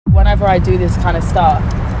whenever I do this kind of stuff,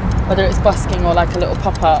 whether it's busking or like a little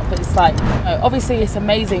pop-up, it's like, you know, obviously it's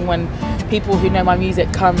amazing when people who know my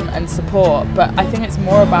music come and support, but I think it's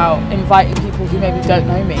more about inviting people who maybe don't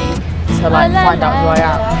know me to like find out who I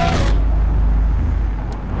am.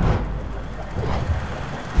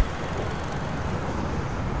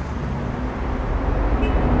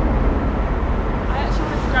 I actually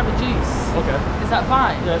wanted to grab a juice. Okay. Is that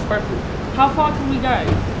fine? Yeah, it's perfect. How far can we go?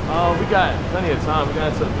 We got plenty of time. We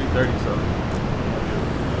got until 3:30, so.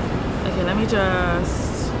 Okay, let me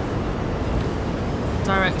just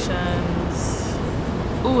directions.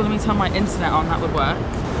 Oh, let me turn my internet on. That would work.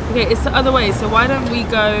 Okay, it's the other way. So why don't we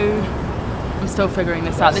go? I'm still figuring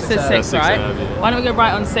this out. This is 6th, right? Yeah. Why don't we go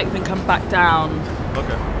right on 6th and come back down?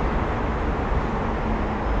 Okay.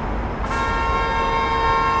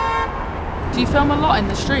 Do you film a lot in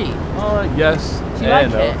the street? Yes. Do you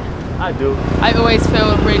like it? I do. I always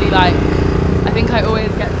feel really like, I think I always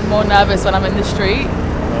get more nervous when I'm in the street.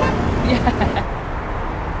 Yeah.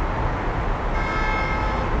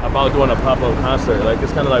 About doing a pop-up concert. Like,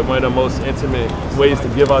 it's kind of like one of the most intimate ways to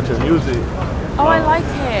give out your music. Oh, I like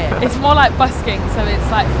it. It's more like busking, so it's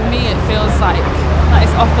like, for me, it feels like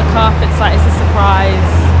it's off the cuff. It's like it's a surprise.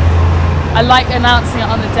 I like announcing it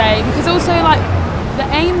on the day because also like the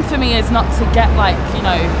aim for me is not to get like, you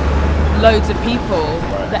know, loads of people.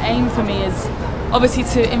 The aim for me is obviously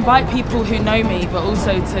to invite people who know me, but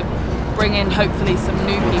also to bring in hopefully some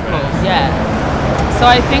new people. Yeah. So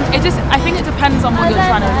I think it depends on what you're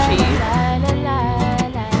trying to achieve.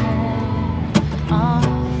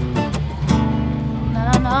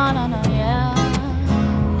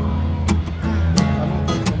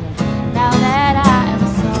 Now that I am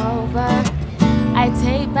sober, I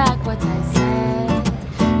take back what I said.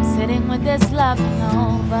 I'm sitting with this love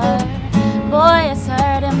over. Boy, it's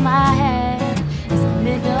hurting my head. It's the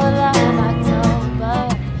middle of October.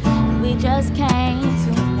 We just came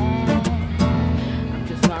to land. I'm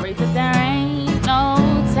just worried that there ain't no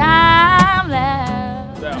time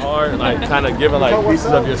left. Is that hard? Like, kind of giving like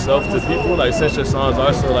pieces of yourself to people? Like, since your songs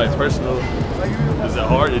are so like personal, is it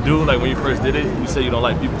hard to do? Like, when you first did it, you say you don't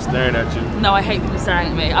like people staring at you. No, I hate people staring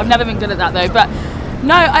at me. I've never been good at that though. But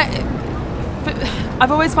no,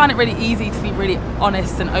 I've always found it really easy to be really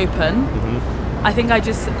honest and open. Mm-hmm. I think I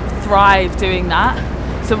just thrive doing that.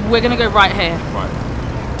 So we're gonna go right here. Right.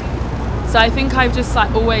 So I think I've just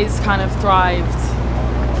like always kind of thrived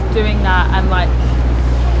doing that and like,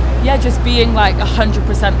 yeah, just being like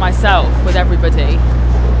 100% myself with everybody.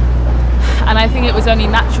 And I think it was only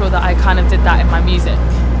natural that I kind of did that in my music,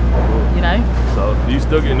 you know? So do you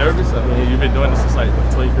still get nervous? I mean, you've been doing this since like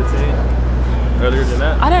 2015? Earlier than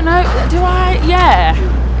that? I don't know, do I? Yeah,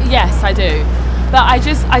 yes I do. But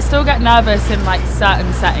I still get nervous in like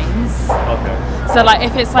certain settings. Okay. So like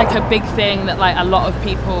if it's like a big thing that like a lot of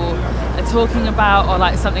people are talking about or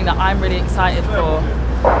like something that I'm really excited for,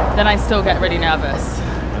 then I still get really nervous.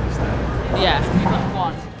 Yeah, we've got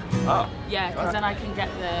one. Oh. Yeah, because then I can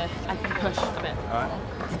push a bit. Alright.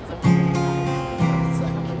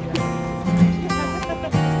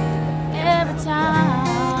 Every time.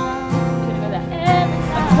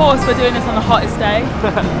 Of course we're doing this on the hottest day.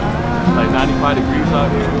 Like 95 degrees out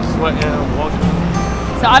here, sweating, walking.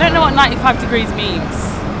 So I don't know what 95 degrees means.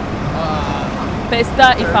 But it's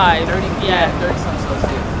 35. 30, yeah. 30 something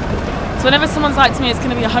Celsius. So whenever someone's like to me it's going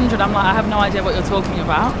to be 100, I'm like, I have no idea what you're talking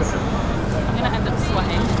about. I'm going to end up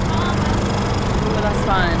sweating. But that's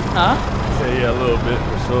fine. Huh? Yeah, a little bit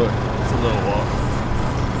for sure. It's a little walk.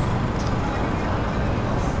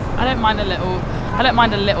 I don't mind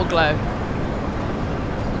a little glow.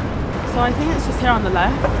 So I think it's just here on the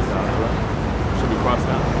left. Should we cross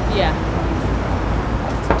now? Yeah.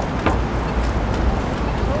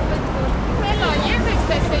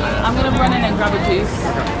 I'm gonna run in and grab a juice.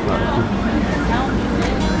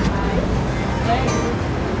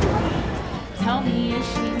 Tell me is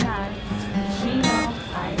she nice? She knows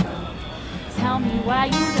I know. Tell me why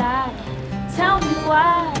you lie. Tell me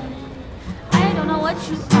why. I don't know what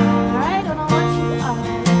you are. I don't know what you are.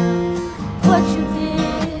 What you did.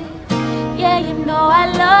 Yeah, you know I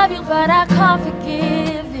love you, but I can't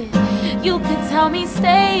forgive it. You could tell me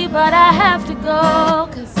stay, but I have to go.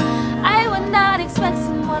 Cause I would not expect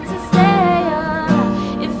someone to stay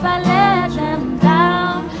if I let them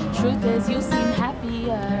down. Truth is, you seem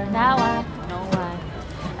happier. Now I know why.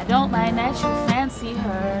 I don't mind that you fancy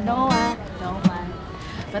her. No, I don't mind.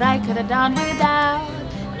 But I could have done without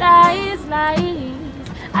lies, lies.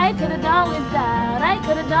 I could have done without. I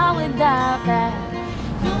could have done without that.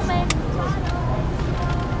 You make me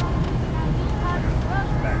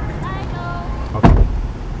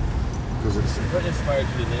What inspired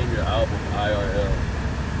you to name your album IRL?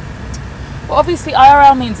 Well, obviously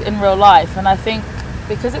IRL means in real life, and I think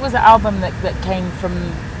because it was an album that came from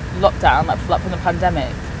lockdown, like from the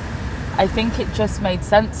pandemic, I think it just made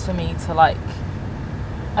sense for me to like,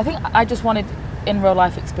 I think I just wanted in real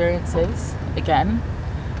life experiences again,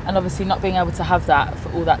 and obviously not being able to have that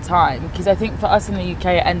for all that time, because I think for us in the UK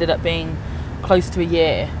it ended up being close to a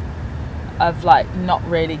year of like not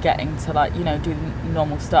really getting to like, you know, do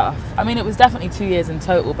normal stuff. I mean, it was definitely 2 years in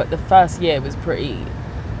total, but the first year was pretty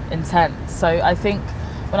intense. So I think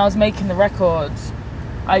when I was making the record,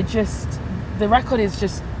 the record is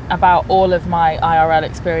just about all of my IRL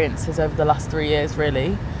experiences over the last 3 years,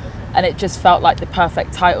 really. And it just felt like the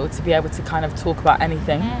perfect title to be able to kind of talk about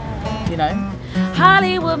anything, you know?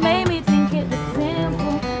 Hollywood made me think it was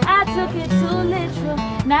simple. I took it too literal.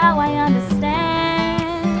 Now I understand.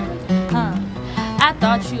 I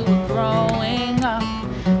thought you were growing up.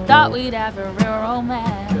 Thought we'd have a real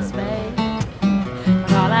romance, babe.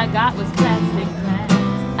 But all I got was plastic plans.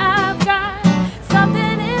 I've got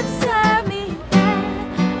something inside me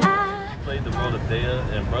that You played the role of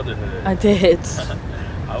Dea in Brotherhood. I did.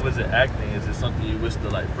 How was it acting? Is it something you wish to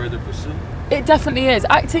like further pursue? It definitely is.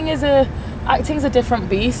 Acting's a different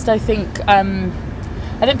beast. I think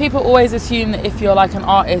people always assume that if you're like an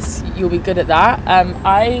artist, you'll be good at that.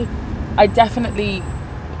 I definitely,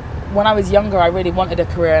 when I was younger, I really wanted a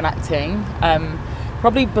career in acting.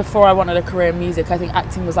 Probably before I wanted a career in music, I think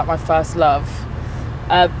acting was like my first love.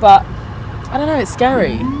 But I don't know, it's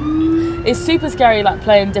scary. It's super scary, like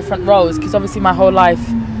playing different roles, because obviously my whole life,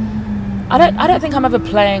 I don't think I'm ever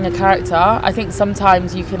playing a character. I think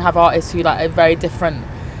sometimes you can have artists who like are very different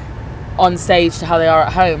on stage to how they are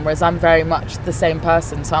at home, whereas I'm very much the same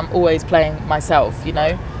person, so I'm always playing myself, you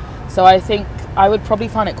know. So I think I would probably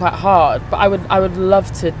find it quite hard, but I would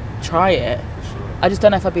love to try it. For sure. I just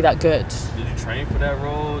don't know if I'd be that good. Did you train for that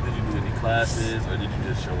role? Did you do any classes, or did you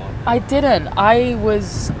just show up? I didn't. I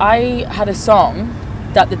had a song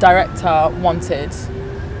that the director wanted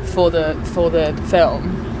for the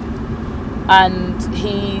film, and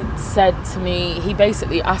he said to me, he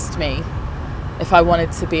basically asked me if I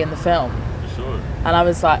wanted to be in the film. For sure. And I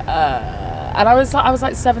was like, and I was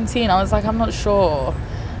like 17. I was like, I'm not sure.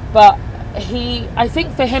 But I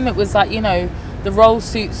think for him it was like, you know, the role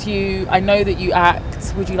suits you. I know that you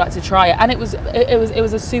act. Would you like to try it? And it was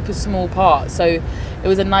a super small part, so it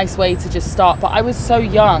was a nice way to just start. But I was so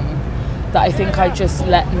young that I think I just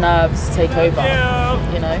let nerves take over.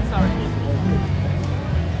 You know. Sorry.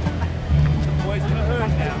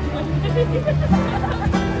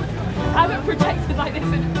 I haven't projected like this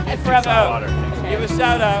in forever. Give a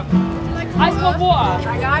shout out. Ice cold water.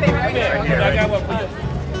 I got it right here. I got one for you.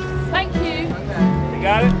 Thank you. You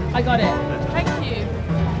got it? I got it. Thank you.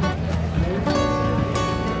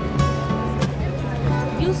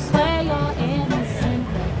 You swear you're innocent,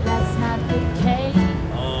 that's not the case.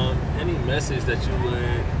 Any message that you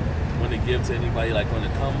would want to give to anybody like on the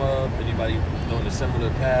come up, anybody on a similar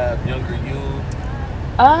path, younger you?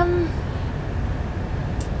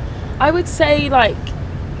 I would say, like,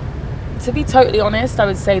 to be totally honest, I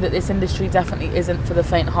would say that this industry definitely isn't for the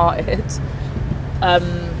faint-hearted.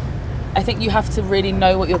 I think you have to really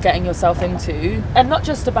know what you're getting yourself into, and not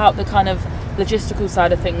just about the kind of logistical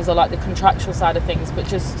side of things or like the contractual side of things, but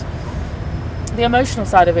just the emotional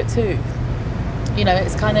side of it too. You know,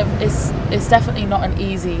 it's kind of it's definitely not an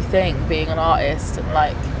easy thing being an artist and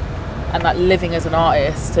like living as an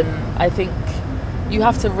artist, and I think you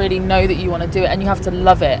have to really know that you want to do it, and you have to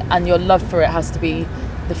love it, and your love for it has to be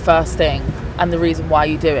the first thing and the reason why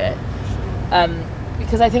you do it.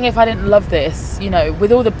 Because I think if I didn't love this, you know,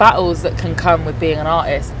 with all the battles that can come with being an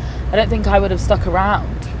artist, I don't think I would have stuck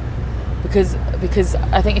around. Because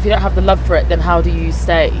I think if you don't have the love for it, then how do you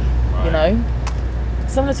stay? Right. You know,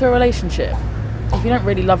 similar to a relationship. If you don't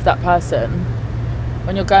really love that person,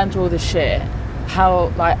 when you're going through all this shit, how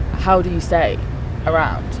do you stay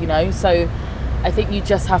around? You know, so I think you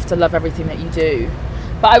just have to love everything that you do.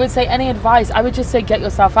 But I would say any advice, I would just say get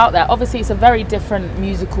yourself out there. Obviously, it's a very different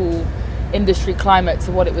musical industry climate to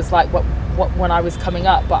what it was like when I was coming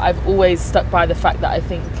up. But I've always stuck by the fact that I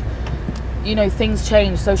think, you know, things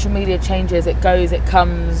change. Social media changes. It goes, it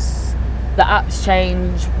comes. The apps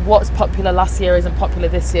change. What's popular last year isn't popular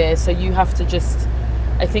this year. So you have to just,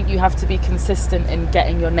 I think you have to be consistent in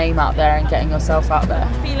getting your name out there and getting yourself out there.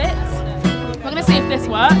 Feel it? We're going to see if this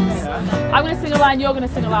works. I'm going to sing a line, you're going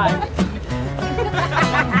to sing a line.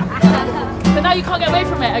 But now you can't get away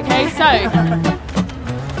from it, okay? So,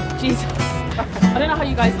 Jesus. I don't know how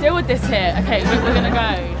you guys deal with this here. Okay, we're going to go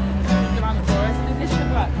around the chorus. This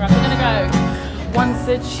should work, right? We're going to go. Once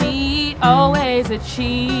a cheat, always a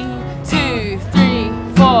cheat. 2, 3,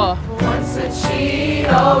 4. Once Once a cheat,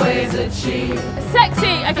 always a cheat.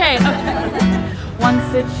 Sexy. Okay.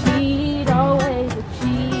 Once a cheat, always a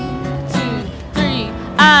cheat. 2, 3,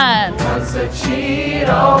 and Once a cheat,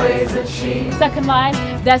 always a cheat. second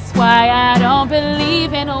line. That's why I don't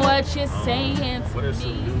believe in what you're saying to What are some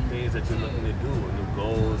me. new things that you're looking to do? New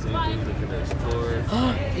goals? Anything you're looking to explore?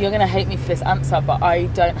 You're gonna hate me for this answer, but I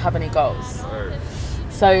don't have any goals. Or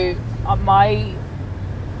So my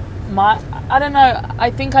I don't know.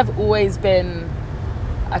 I think I've always been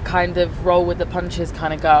a kind of roll with the punches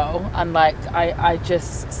kind of girl, and like I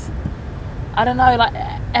don't know. Like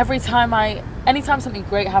anytime something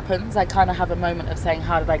great happens, I kind of have a moment of saying,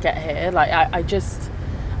 how did I get here? Like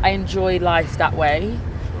I enjoy life that way,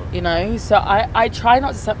 you know. So I try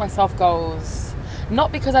not to set myself goals,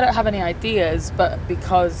 not because I don't have any ideas, but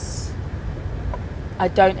because I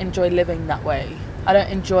don't enjoy living that way. I don't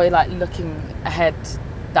enjoy like looking ahead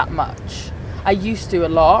that much. I used to a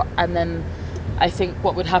lot, and then I think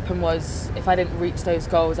what would happen was if I didn't reach those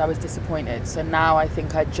goals, I was disappointed. So now I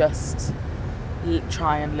think I just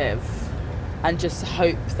try and live and just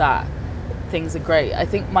hope that things are great. I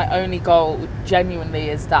think my only goal genuinely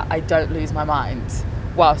is that I don't lose my mind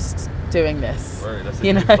whilst doing this. Word, that's a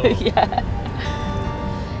you know, good goal.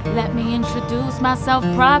 yeah. Let me introduce myself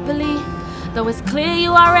properly, though it's clear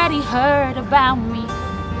you already heard about me.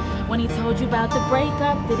 When he told you about the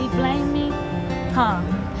breakup, did he blame me? Huh?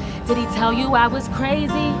 Did he tell you I was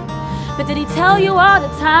crazy? But did he tell you all the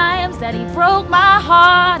times that he broke my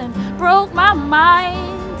heart and broke my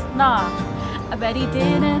mind? Nah, I bet he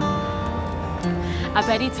didn't. I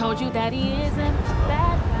bet he told you that he isn't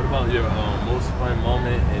that. What about your most fun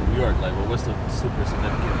moment in New York? Like, what's the super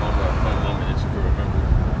significant moment or fun moment that you can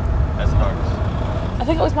remember as an artist? I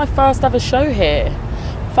think it was my first ever show here.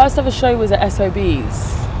 First ever show was at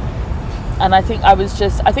SOB's. And I think I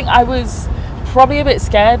was probably a bit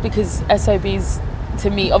scared because SOB's, to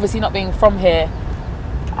me, obviously not being from here,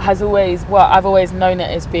 I've always known it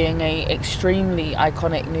as being a extremely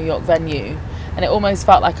iconic New York venue. And it almost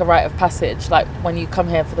felt like a rite of passage. Like when you come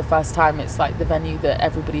here for the first time, it's like the venue that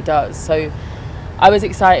everybody does. So I was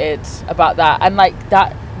excited about that. And like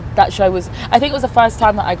that show was, I think it was the first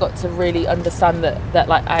time that I got to really understand that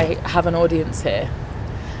like I have an audience here.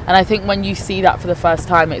 And I think when you see that for the first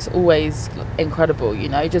time, it's always incredible, you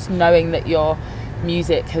know, just knowing that your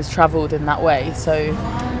music has traveled in that way. So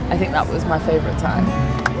I think that was my favorite time.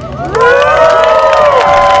 I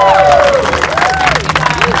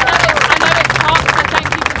know it's hot, so thank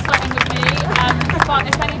you for sweating with me. But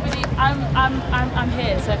if anybody, I'm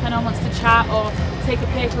here. So if anyone wants to chat or take a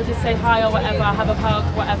pic or just say hi or whatever, have a hug,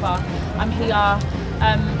 whatever, I'm here.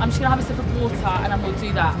 I'm just gonna have a sip of water and then we'll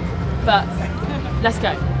do that. But let's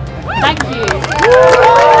go. Thank you.